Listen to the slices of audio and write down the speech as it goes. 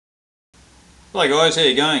Hi guys, how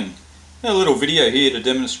you going? A little video here to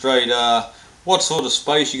demonstrate what sort of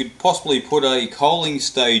space you could possibly put a coaling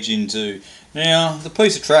stage into. Now, the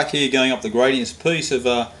piece of track here going up the gradient is a piece of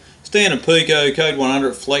standard Peco Code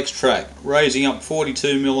 100 flex track, raising up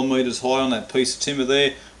 42mm high on that piece of timber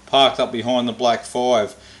there, parked up behind the black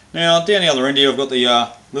 5. Now, down the other end here I've got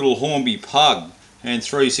the little Hornby pug and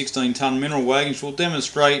 3 16-tonne mineral wagons, which will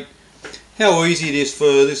demonstrate how easy it is for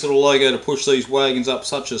this little logo to push these wagons up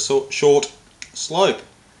such a short slope.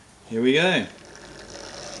 Here we go.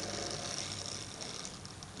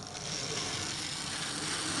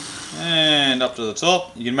 And up to the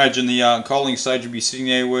top. You can imagine the coaling stage would be sitting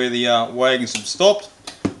there where the wagons have stopped,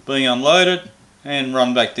 being unloaded and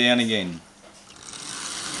run back down again.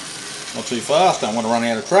 Not too fast, don't want to run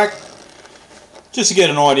out of track. Just to get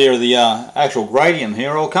an idea of the actual gradient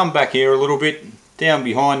here, I'll come back here a little bit down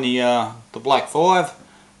behind the black 5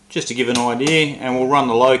 just to give an idea, and we'll run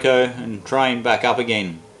the loco and train back up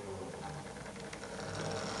again.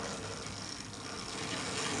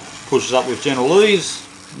 Pushes up with gentle ease,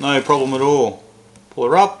 no problem at all. Pull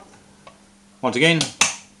her up, once again,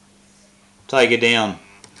 take it down.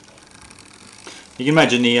 You can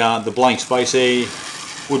imagine the blank space there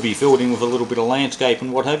would be filled in with a little bit of landscape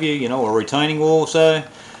and what have you, know, a retaining wall. So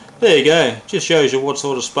there you go, just shows you what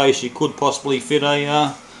sort of space you could possibly fit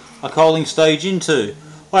a coaling stage into.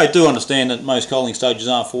 I do understand that most coaling stages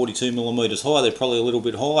aren't 42mm high, they're probably a little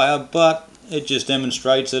bit higher, but it just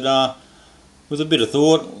demonstrates that with a bit of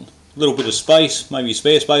thought, a little bit of space, maybe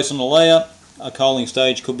spare space on the layout, a coaling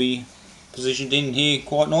stage could be positioned in here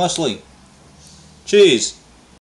quite nicely. Cheers!